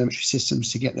own telemetry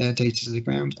systems to get their data to the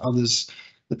ground. Others,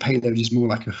 the payload is more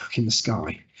like a hook in the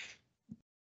sky.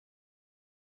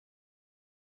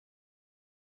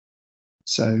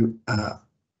 So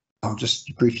I'll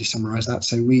just briefly summarize that.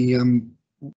 So we,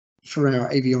 for our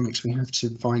avionics, we have to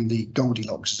find the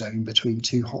Goldilocks zone between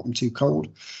too hot and too cold.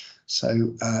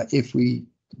 So if we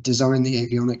design the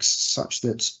avionics such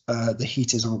that the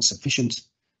heaters aren't sufficient,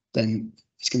 then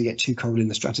it's going to get too cold in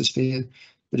the stratosphere.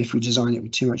 But if we design it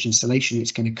with too much insulation,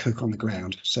 it's going to cook on the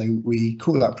ground. So we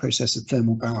call that process a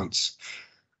thermal balance.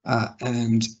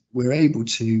 And we're able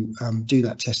to do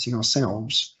that testing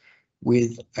ourselves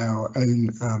with our own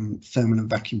thermal and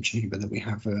vacuum chamber that we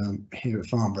have here at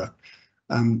Farnborough.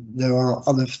 There are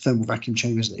other thermal vacuum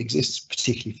chambers that exist,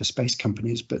 particularly for space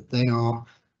companies, but they are,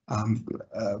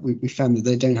 we found that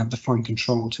they don't have the fine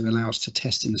control to allow us to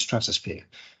test in the stratosphere.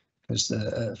 Because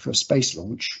for a space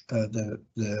launch,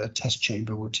 the test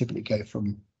chamber will typically go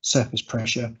from surface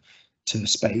pressure to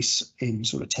space in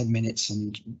sort of 10 minutes,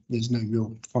 and there's no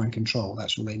real fine control.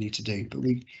 That's all they need to do. But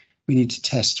we need to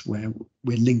test where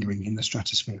we're lingering in the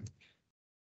stratosphere.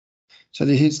 So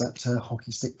here's that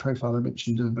hockey stick profile I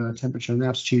mentioned of temperature and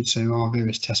altitude. So our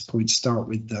various test points start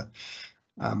with the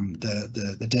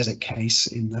desert case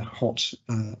in the hot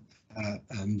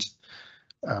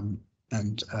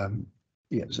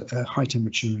high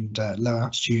temperature and low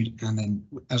altitude, and then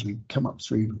as we come up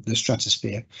through the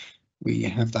stratosphere, we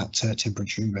have that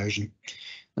temperature inversion.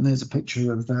 And there's a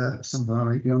picture of some of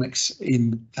our avionics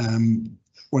in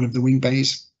one of the wing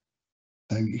bays.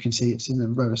 So you can see it's in the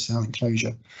rotor cell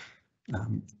enclosure,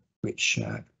 which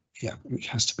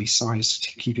has to be sized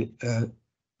to keep it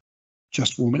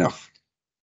just warm enough.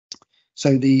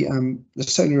 So the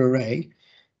solar array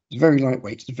is very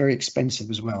lightweight, it's very expensive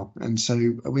as well, and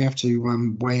so we have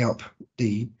to weigh up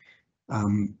the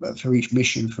for each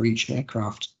mission, for each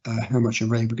aircraft, how much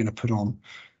array we're going to put on,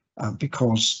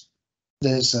 because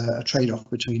there's a trade-off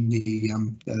between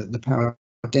the power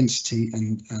density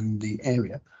and the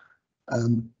area.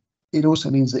 It also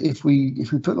means that if we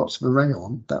put lots of array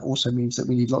on, that also means that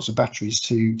we need lots of batteries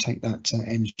to take that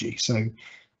energy. So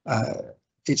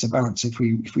it's a balance. If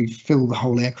we fill the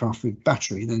whole aircraft with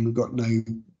battery, then we've got no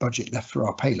budget left for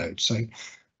our payload. So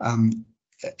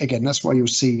again, that's why you'll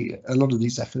see a lot of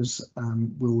these Zephyrs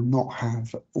will not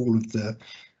have all of the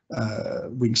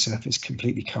wing surface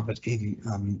completely covered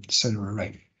in solar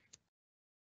array.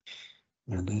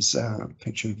 And there's a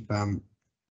picture of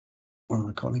one of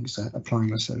my colleagues applying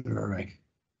the solar array.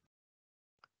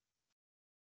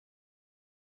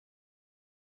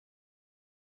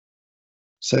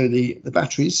 So the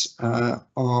batteries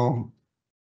are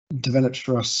developed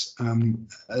for us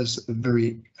as a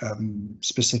very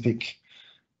specific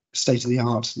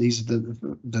state-of-the-art. These are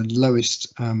the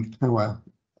lowest power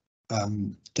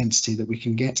density that we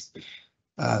can get.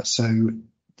 So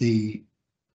the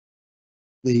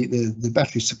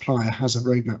battery supplier has a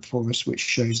roadmap for us which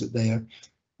shows that they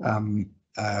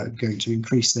are going to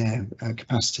increase their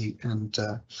capacity and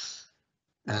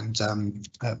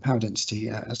power density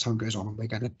as time goes on, and we're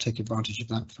going to take advantage of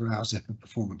that for our Zephyr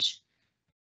performance.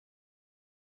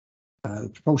 The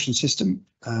propulsion system.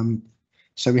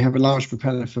 So we have a large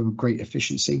propeller for great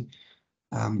efficiency,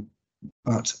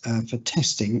 but for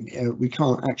testing, we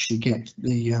can't actually get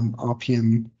the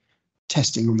RPM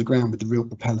testing on the ground with the real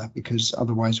propeller, because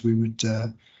otherwise we would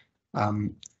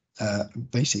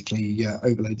basically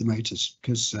overload the motors,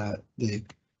 because the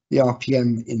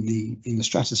RPM in the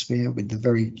stratosphere with the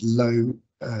very low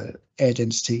air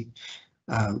density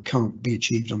can't be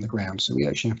achieved on the ground. So we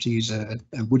actually have to use a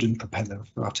wooden propeller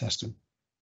for our testing.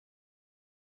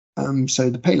 So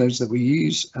the payloads that we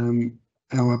use,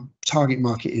 our target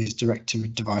market is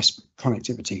direct-to-device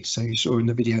connectivity. So you saw in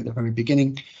the video at the very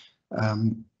beginning,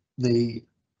 the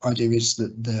idea is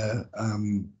that the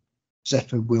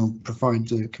Zephyr will provide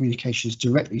the communications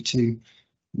directly to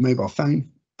mobile phone.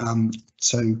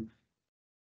 So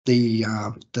the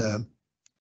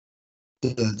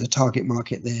target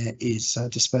market there is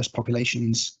dispersed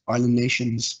populations, island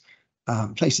nations,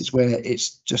 places where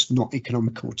it's just not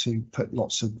economical to put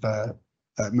lots of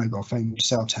mobile phone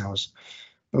cell towers.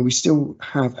 But we still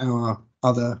have our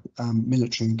other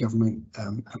military and government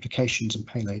applications and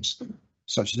payloads,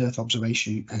 such as Earth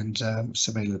observation and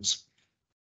surveillance,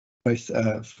 both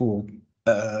for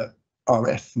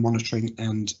RF monitoring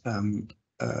and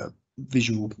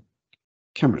visual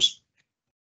cameras.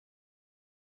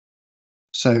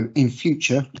 So in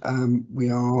future, we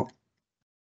are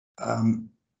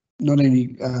not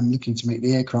only looking to make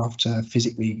the aircraft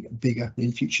physically bigger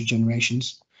in future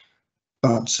generations,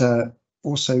 but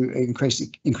also increase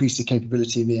the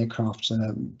capability of the aircraft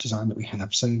design that we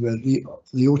have. So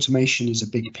the automation is a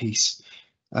big piece,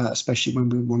 especially when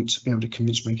we want to be able to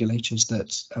convince regulators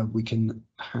that we can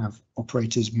have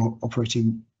operators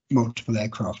operating multiple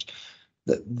aircraft.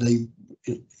 That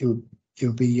it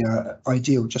would be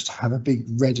ideal just to have a big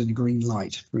red and green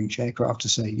light for each aircraft to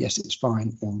say yes, it's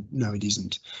fine, or no, it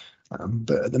isn't.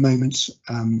 But at the moment,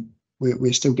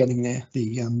 we're still getting there.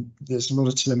 There's a lot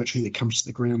of telemetry that comes to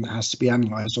the ground that has to be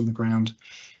analysed on the ground.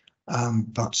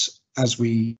 But as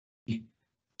we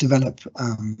develop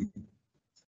our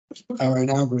own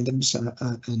algorithms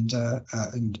and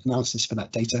analysis for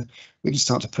that data, we can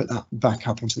start to put that back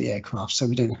up onto the aircraft, so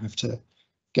we don't have to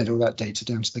get all that data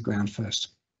down to the ground first.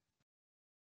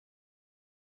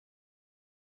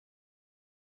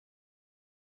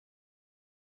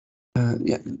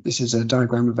 Yeah, this is a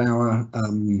diagram of our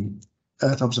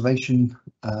Earth observation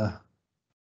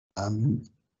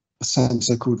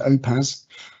sensor called OPAS.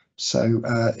 So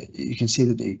you can see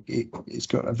that it's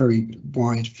got a very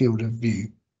wide field of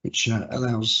view, which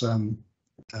allows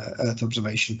Earth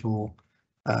observation for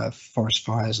forest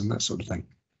fires and that sort of thing.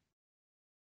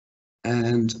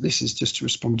 And this is just to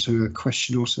respond to a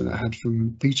question also that I had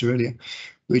from Peter earlier,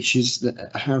 which is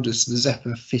that how does the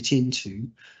Zephyr fit into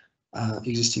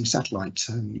existing satellite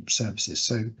services?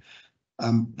 So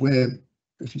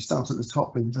if you start at the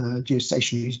top with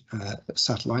geostationary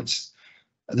satellites,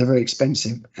 they're very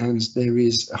expensive, and there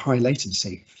is a high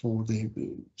latency for the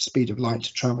speed of light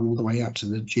to travel all the way out to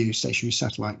the geostationary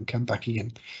satellite and come back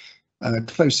again.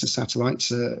 Closer satellites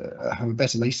have a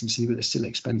better latency, but they're still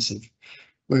expensive,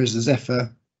 whereas the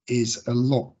Zephyr is a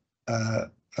lot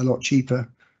cheaper,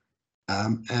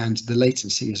 and the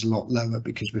latency is a lot lower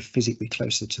because we're physically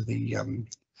closer to the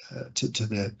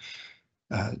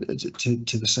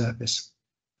surface.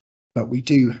 But we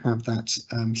do have that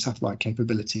satellite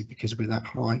capability because we're that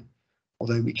high,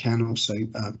 although we can also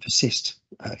persist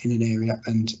in an area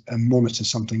and monitor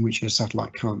something which a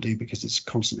satellite can't do because it's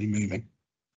constantly moving.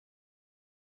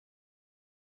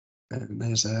 And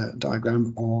there's a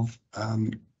diagram of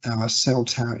our cell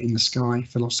tower in the sky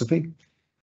philosophy.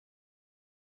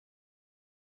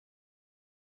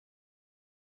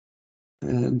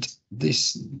 And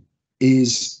this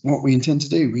is what we intend to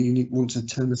do. We want to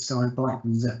turn the sky black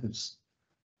with Zephyrs.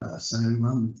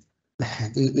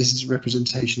 This is a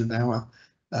representation of our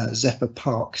Zephyr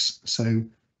parks. So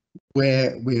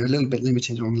where we're a little bit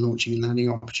limited on launching and landing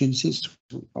opportunities,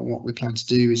 what we plan to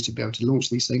do is to be able to launch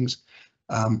these things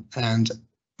and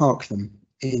park them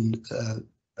in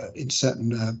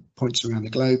certain points around the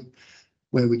globe,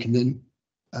 where we can then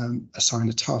assign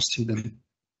a task to them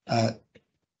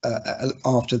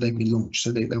after they've been launched.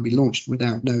 So they'll be launched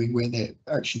without knowing where they're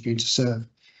actually going to serve,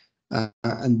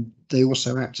 and they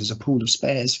also act as a pool of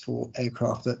spares for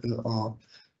aircraft that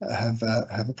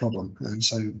have a problem, and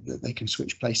so that they can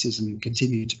switch places and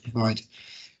continue to provide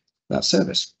that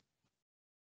service.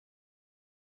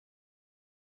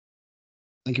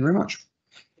 Thank you very much.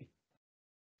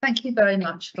 Thank you very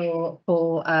much for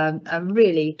a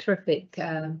really terrific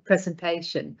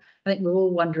presentation. I think we're all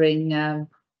wondering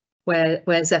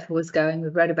where Zephyr was going.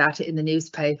 We've read about it in the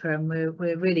newspaper, and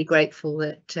we're really grateful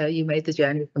that you made the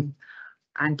journey from,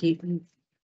 and we'd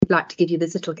like to give you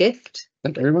this little gift.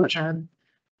 Thank you very much.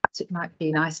 It might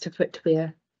be nice for it to be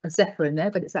a Zephyr in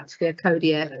there, but it's actually a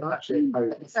Cody aircraft.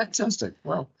 Fantastic.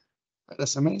 Well,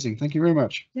 that's amazing. Thank you very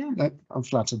much. Yeah. No, I'm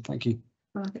flattered. Thank you.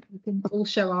 Well, I think we can all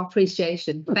show our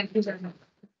appreciation. Thank you very much.